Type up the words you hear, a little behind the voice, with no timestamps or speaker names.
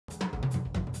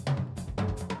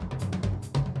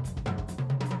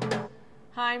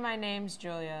Hi, my name's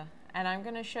Julia, and I'm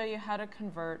going to show you how to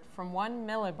convert from 1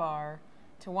 millibar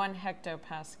to 1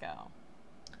 hectopascal.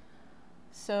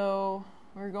 So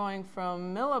we're going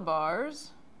from millibars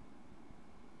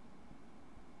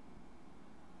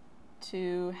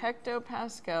to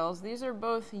hectopascals. These are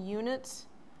both units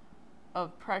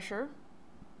of pressure,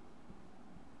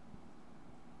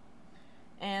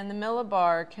 and the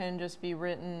millibar can just be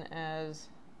written as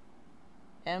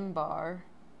M bar,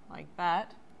 like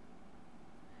that.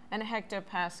 And a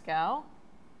hectopascal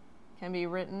can be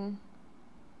written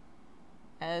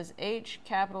as H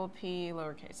capital P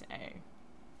lowercase a.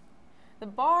 The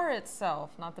bar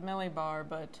itself, not the millibar,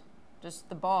 but just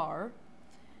the bar,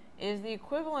 is the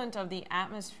equivalent of the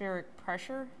atmospheric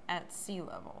pressure at sea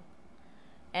level.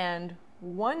 And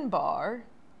 1 bar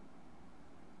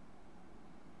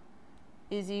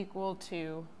is equal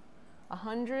to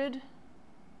 100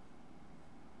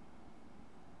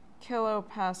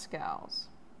 kilopascals.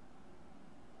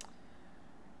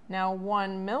 Now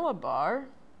 1 millibar,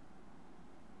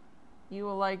 you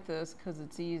will like this because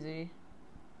it's easy,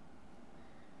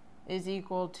 is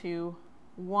equal to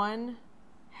 1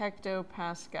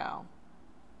 hectopascal.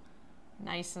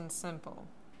 Nice and simple.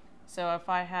 So if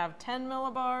I have 10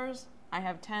 millibars, I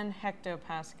have 10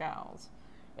 hectopascals.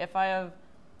 If I have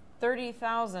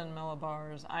 30,000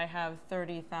 millibars, I have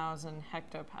 30,000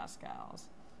 hectopascals.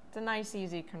 It's a nice,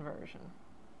 easy conversion.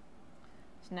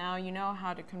 So now you know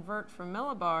how to convert from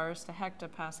millibars to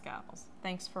hectopascals.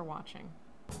 Thanks for watching.